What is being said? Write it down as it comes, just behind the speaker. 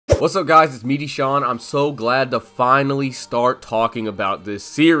What's up guys, it's me, Sean. I'm so glad to finally start talking about this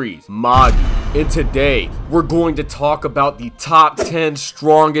series, Magi. And today, we're going to talk about the top 10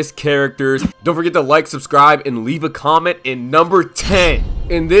 strongest characters. Don't forget to like, subscribe, and leave a comment in number 10.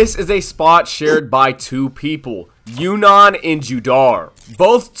 And this is a spot shared by two people, Yunnan and Judar.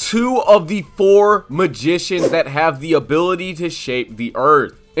 Both two of the 4 magicians that have the ability to shape the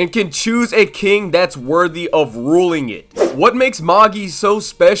earth and can choose a king that's worthy of ruling it. What makes Magi so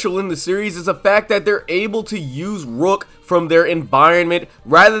special in the series is the fact that they're able to use Rook from their environment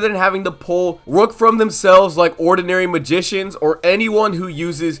rather than having to pull Rook from themselves like ordinary magicians or anyone who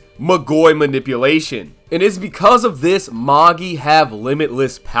uses Magoi manipulation. And it's because of this Magi have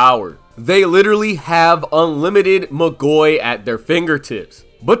limitless power. They literally have unlimited Magoi at their fingertips.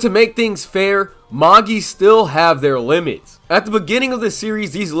 But to make things fair, Magi still have their limits. At the beginning of the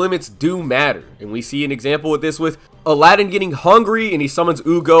series, these limits do matter, and we see an example with this with Alladin getting hungry and he summons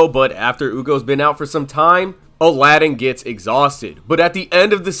Ugo, but after Ugo's been out for some time, Alladin gets exhausted. But at the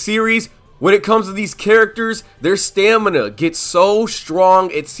end of the series, when it comes to these characters, their stamina gets so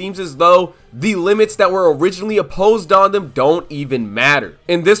strong it seems as though the limits that were originally imposed on them don't even matter.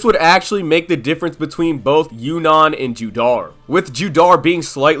 And this would actually make the difference between both Yunnan and Judar, with Judar being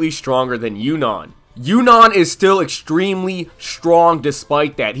slightly stronger than Yunnan. Yunnan is still extremely strong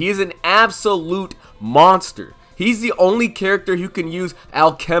despite that. He is an absolute monster. He's the only character who can use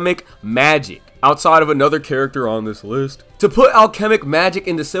alchemic magic, outside of another character on this list. To put alchemic magic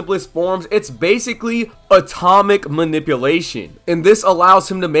into simplest forms, it's basically atomic manipulation, and this allows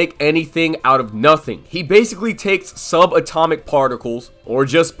him to make anything out of nothing. He basically takes subatomic particles, or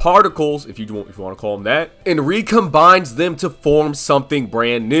just particles if you want to call them that, and recombines them to form something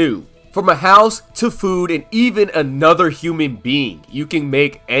brand new. From a house to food and even another human being, you can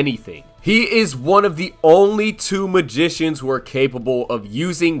make anything. He is one of the only 2 magicians who are capable of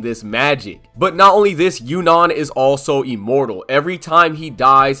using this magic. But not only this, Yunnan is also immortal. Every time he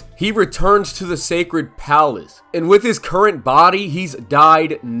dies, he returns to the sacred palace. And with his current body, he's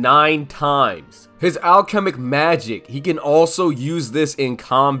died 9 times. His alchemic magic, he can also use this in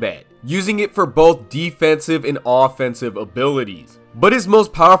combat, using it for both defensive and offensive abilities. But his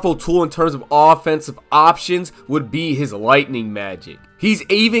most powerful tool in terms of offensive options would be his lightning magic. He's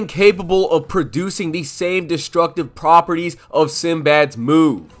even capable of producing the same destructive properties of Sinbad's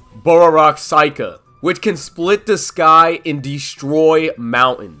move, Borarak Saika, which can split the sky and destroy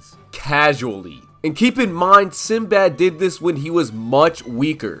mountains casually. And keep in mind, Sinbad did this when he was much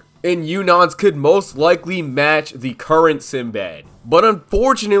weaker, and Yunnan's could most likely match the current Sinbad. But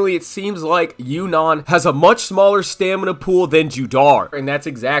unfortunately, it seems like Yunnan has a much smaller stamina pool than Judar, and that's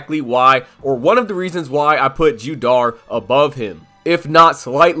exactly why, or one of the reasons why, I put Judar above him, if not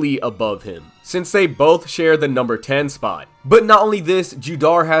slightly above him, since they both share the number 10 spot. But not only this,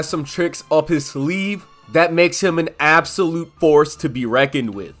 Judar has some tricks up his sleeve that makes him an absolute force to be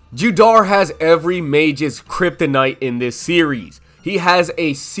reckoned with. Judar has every mage's kryptonite in this series. He has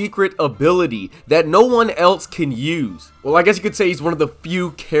a secret ability that no one else can use. Well, I guess you could say he's one of the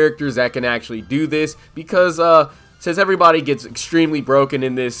few characters that can actually do this, because since everybody gets extremely broken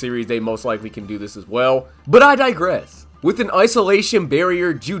in this series, they most likely can do this as well. But I digress. With an isolation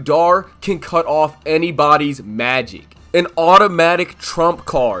barrier, Judar can cut off anybody's magic. An automatic trump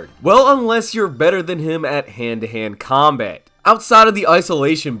card. Well, unless you're better than him at hand-to-hand combat. Outside of the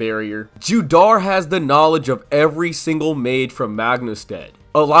isolation barrier, Judar has the knowledge of every single mage from Magnustad,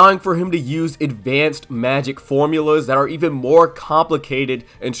 allowing for him to use advanced magic formulas that are even more complicated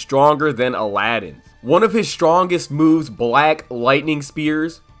and stronger than Alladin's. One of his strongest moves, Black Lightning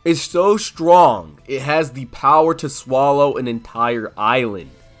Spears, is so strong it has the power to swallow an entire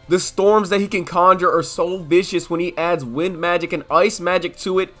island. The storms that he can conjure are so vicious when he adds wind magic and ice magic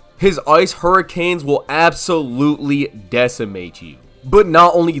to it. His ice hurricanes will absolutely decimate you. But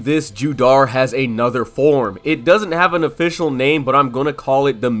not only this, Judar has another form. It doesn't have an official name, but I'm gonna call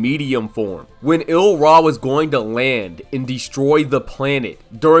it the medium form. When Il-Ra was going to land and destroy the planet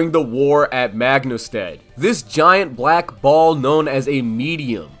during the war at Magnustad, this giant black ball known as a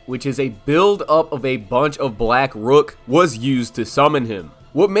medium, which is a build-up of a bunch of black rook, was used to summon him.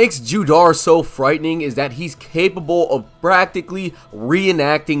 What makes Judar so frightening is that he's capable of practically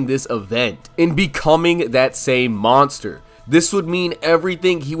reenacting this event and becoming that same monster. This would mean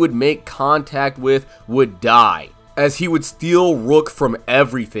everything he would make contact with would die. as he would steal rook from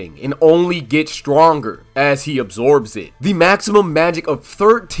everything and only get stronger as he absorbs it. The maximum magic of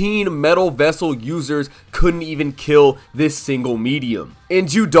 13 metal vessel users couldn't even kill this single medium, and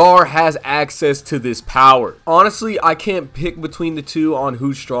Judar has access to this power. Honestly, I can't pick between the two on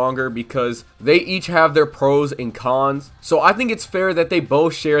who's stronger because they each have their pros and cons, so I think it's fair that they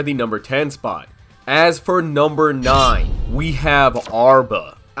both share the number 10 spot. As for number 9, we have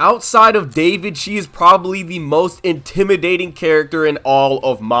Arba. Outside of David, she is probably the most intimidating character in all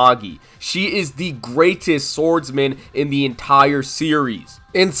of Magi. She is the greatest swordsman in the entire series,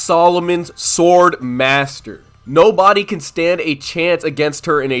 and Solomon's sword master. Nobody can stand a chance against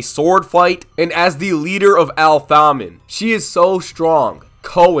her in a sword fight, and as the leader of Al-Thamin, she is so strong.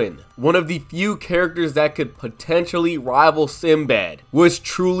 Cohen, one of the few characters that could potentially rival Sinbad, was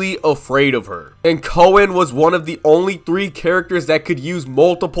truly afraid of her. And Cohen was one of the only 3 characters that could use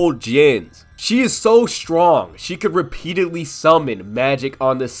multiple djinns. She is so strong, she could repeatedly summon magic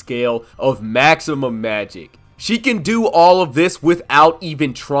on the scale of maximum magic. She can do all of this without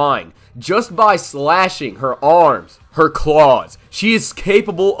even trying, just by slashing her arms, her claws. She is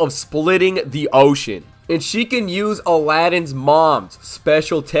capable of splitting the ocean. And she can use Alladin's mom's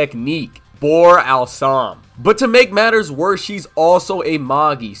special technique, Bor al-Sam. But to make matters worse, she's also a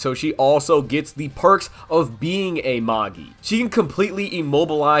Magi, so she also gets the perks of being a Magi. She can completely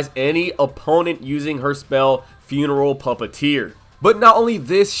immobilize any opponent using her spell, Funeral Puppeteer. But not only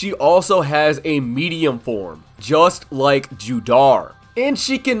this, she also has a medium form, just like Judar. And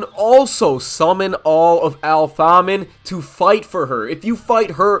she can also summon all of Al-Thamin to fight for her. If you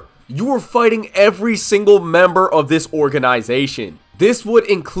fight her, you are fighting every single member of this organization. This would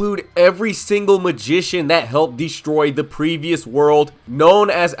include every single magician that helped destroy the previous world known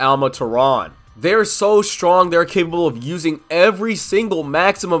as Almataran. They're so strong, they're capable of using every single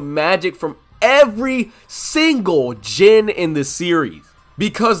maximum magic from every single djinn in the series,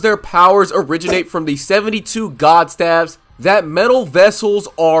 because their powers originate from the 72 god staves that metal vessels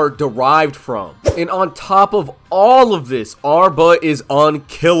are derived from. And on top of all of this, Arba is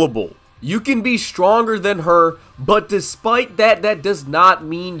unkillable. You can be stronger than her, but despite that, that does not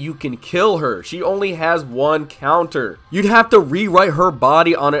mean you can kill her. She only has one counter. You'd have to rewrite her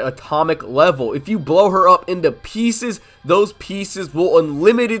body on an atomic level. If you blow her up into pieces, those pieces will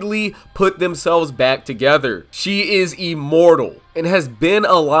unlimitedly put themselves back together. She is immortal and has been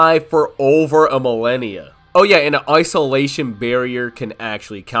alive for over a millennia. Oh yeah, and an isolation barrier can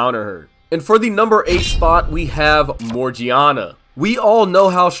actually counter her. And for the number 8 spot, we have Morgiana. We all know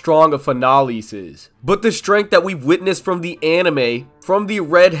how strong a Finalis is, but the strength that we've witnessed from the anime, from the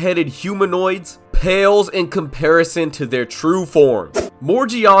red-headed humanoids, pales in comparison to their true form.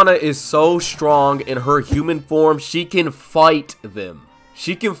 Morgiana is so strong in her human form, she can fight them.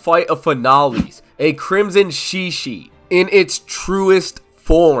 She can fight a Finalis, a Crimson Shishi, in its truest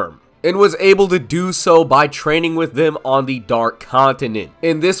form, and was able to do so by training with them on the Dark Continent.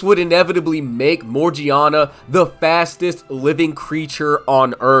 And this would inevitably make Morgiana the fastest living creature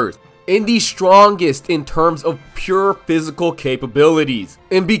on Earth, and the strongest in terms of pure physical capabilities.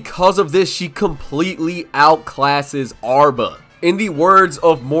 And because of this, she completely outclasses Arba. In the words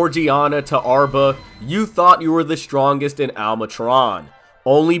of Morgiana to Arba, you thought you were the strongest in Almataran,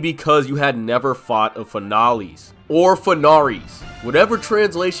 only because you had never fought a Finalis, or Finaris, whatever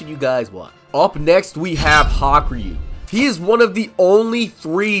translation you guys want. Up next, we have Hakuryu. He is one of the only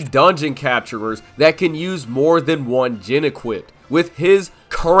 3 dungeon capturers that can use more than 1 djinn equipped, with his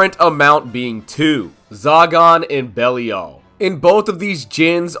current amount being 2, Zagan and Belial. And both of these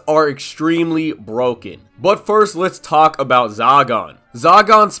djinns are extremely broken. But first, let's talk about Zagan.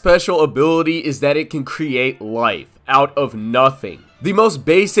 Zagan's special ability is that it can create life out of nothing. The most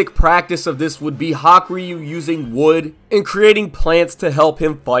basic practice of this would be Hakuryu using wood and creating plants to help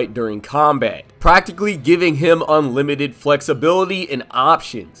him fight during combat, practically giving him unlimited flexibility and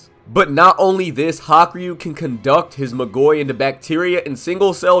options. But not only this, Hakuryu can conduct his Magoi into bacteria and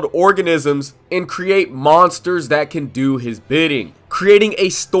single-celled organisms and create monsters that can do his bidding, creating a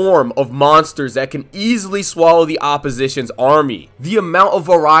storm of monsters that can easily swallow the opposition's army. The amount of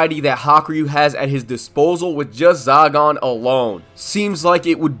variety that Hakuryu has at his disposal with just Zagan alone seems like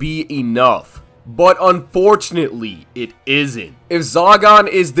it would be enough. But unfortunately, it isn't. If Zagan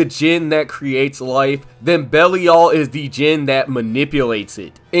is the djinn that creates life, then Belial is the djinn that manipulates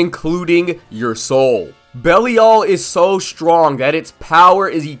it, including your soul. Belial is so strong that its power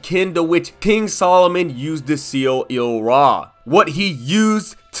is akin to which King Solomon used to seal Il-Ra. What he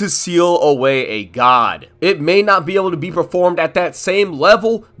used to seal away a god. It may not be able to be performed at that same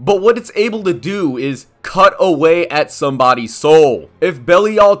level, but what it's able to do is cut away at somebody's soul. If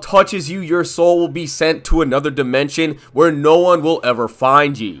Belial touches you, your soul will be sent to another dimension where no one will ever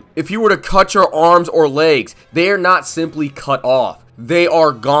find you. If you were to cut your arms or legs, they are not simply cut off. They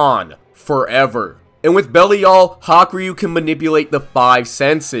are gone forever. And with Belial, Hakuryu can manipulate the 5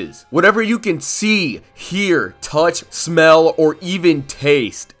 senses. Whatever you can see, hear, touch, smell, or even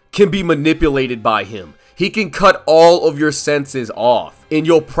taste can be manipulated by him. He can cut all of your senses off, and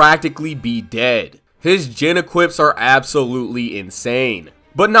you'll practically be dead. His Jin equips are absolutely insane.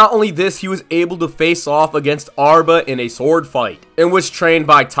 But not only this, he was able to face off against Arba in a sword fight, and was trained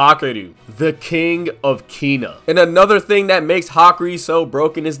by Takeru, the king of Kina. And another thing that makes Hakuryu so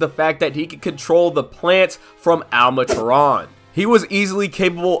broken is the fact that he can control the plants from Almatron. He was easily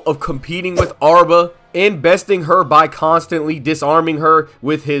capable of competing with Arba and besting her by constantly disarming her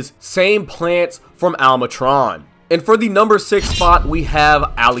with his same plants from Almatron. And for the number 6 spot, we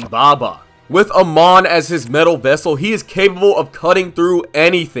have Alibaba. With Amon as his metal vessel, he is capable of cutting through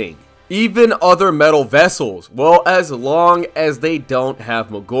anything, even other metal vessels, well, as long as they don't have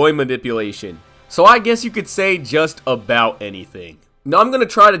Mogoi manipulation. So I guess you could say just about anything. Now I'm going to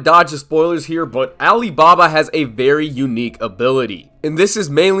try to dodge the spoilers here, but Alibaba has a very unique ability, and this is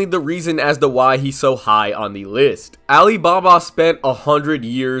mainly the reason as to why he's so high on the list. Alibaba spent 100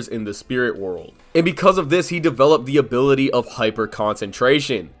 years in the spirit world, and because of this, he developed the ability of hyper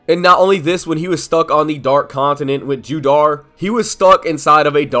concentration. And not only this, when he was stuck on the Dark Continent with Judar, he was stuck inside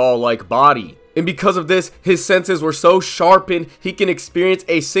of a doll-like body. And because of this, his senses were so sharpened, he can experience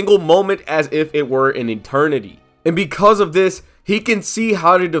a single moment as if it were an eternity. And because of this, he can see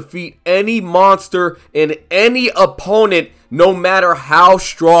how to defeat any monster and any opponent, no matter how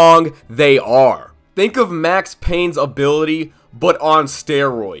strong they are. Think of Max Payne's ability, but on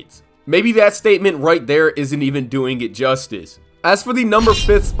steroids. Maybe that statement right there isn't even doing it justice. As for the number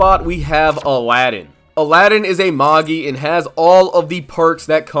 5th spot, we have Alladin. Alladin is a Magi and has all of the perks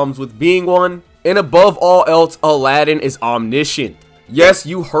that comes with being one. And above all else, Alladin is omniscient. Yes,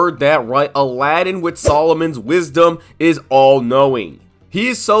 you heard that right. Alladin with Solomon's wisdom is all-knowing. He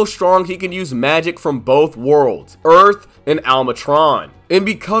is so strong he can use magic from both worlds, Earth and Almatron. And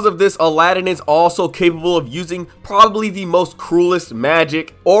because of this, Alladin is also capable of using probably the most cruelest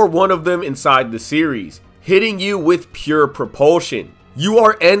magic, or one of them inside the series, hitting you with pure propulsion. You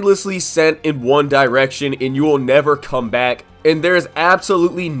are endlessly sent in one direction and you will never come back, and there is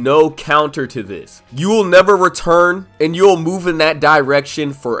absolutely no counter to this. You will never return and you will move in that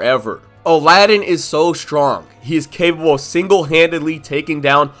direction forever. Alladin is so strong, he is capable of single-handedly taking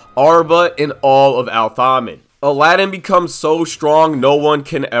down Arba and all of Althamen. Alladin becomes so strong no one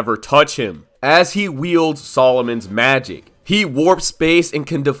can ever touch him, as he wields Solomon's magic. He warps space and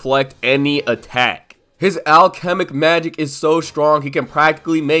can deflect any attack. His alchemic magic is so strong he can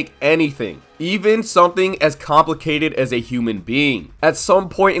practically make anything, even something as complicated as a human being. At some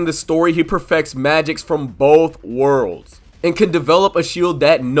point in the story, he perfects magics from both worlds, and can develop a shield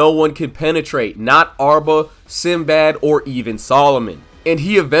that no one can penetrate, not Arba, Sinbad, or even Solomon. And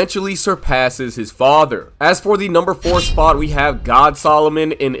he eventually surpasses his father. As for the number 4 spot, we have God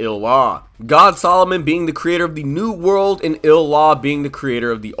Solomon and Ill-La. God Solomon being the creator of the new world and Ill-La being the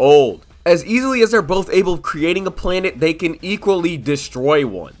creator of the old. As easily as they're both able of creating a planet, they can equally destroy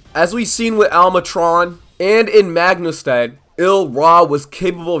one. As we've seen with Almatron and in Magnustad, Ill-Ra was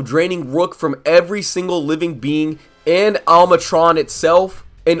capable of draining Rook from every single living being and Almatron itself,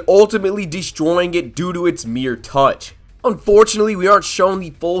 and ultimately destroying it due to its mere touch. Unfortunately, we aren't shown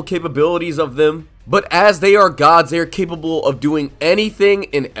the full capabilities of them, but as they are gods, they are capable of doing anything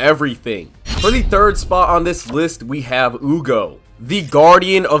and everything. For the 3rd spot on this list, we have Ugo, the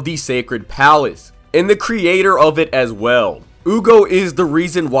guardian of the sacred palace, and the creator of it as well. Ugo is the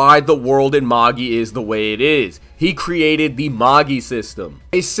reason why the world in Magi is the way it is. He created the Magi system,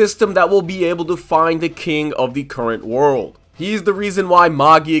 a system that will be able to find the king of the current world. He is the reason why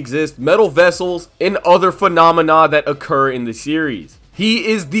Magi exist, metal vessels, and other phenomena that occur in the series. He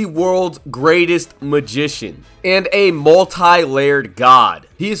is the world's greatest magician, and a multi-layered god.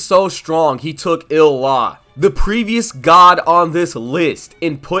 He is so strong, he took Ill-La, the previous god on this list,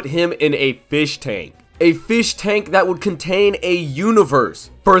 and put him in a fish tank. A fish tank that would contain a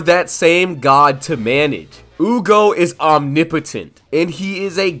universe for that same god to manage. Ugo is omnipotent, and he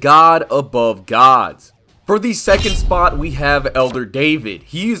is a god above gods. For the 2nd spot, we have Elder David.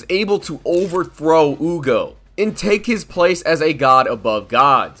 He is able to overthrow Ugo and take his place as a god above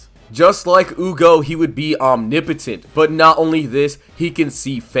gods. Just like Ugo, he would be omnipotent, but not only this, he can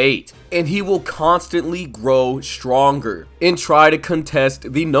see fate. And he will constantly grow stronger and try to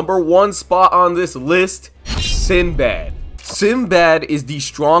contest the #1 spot on this list, Sinbad. Sinbad is the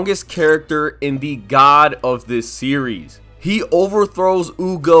strongest character in the god of this series. He overthrows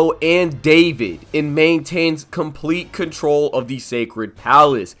Ugo and David and maintains complete control of the sacred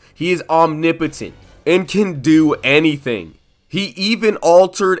palace. He is omnipotent and can do anything. He even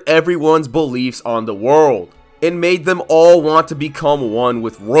altered everyone's beliefs on the world and made them all want to become one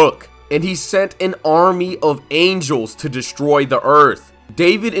with Rook. And he sent an army of angels to destroy the earth.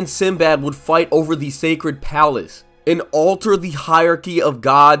 David and Sinbad would fight over the sacred palace and alter the hierarchy of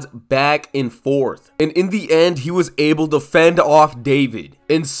gods back and forth. And in the end, he was able to fend off David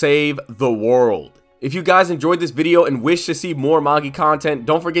and save the world. If you guys enjoyed this video and wish to see more Magi content,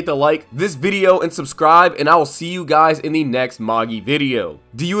 don't forget to like this video and subscribe, and I will see you guys in the next Magi video.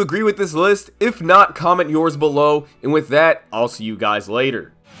 Do you agree with this list? If not, comment yours below, and with that, I'll see you guys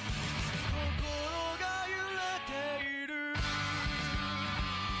later.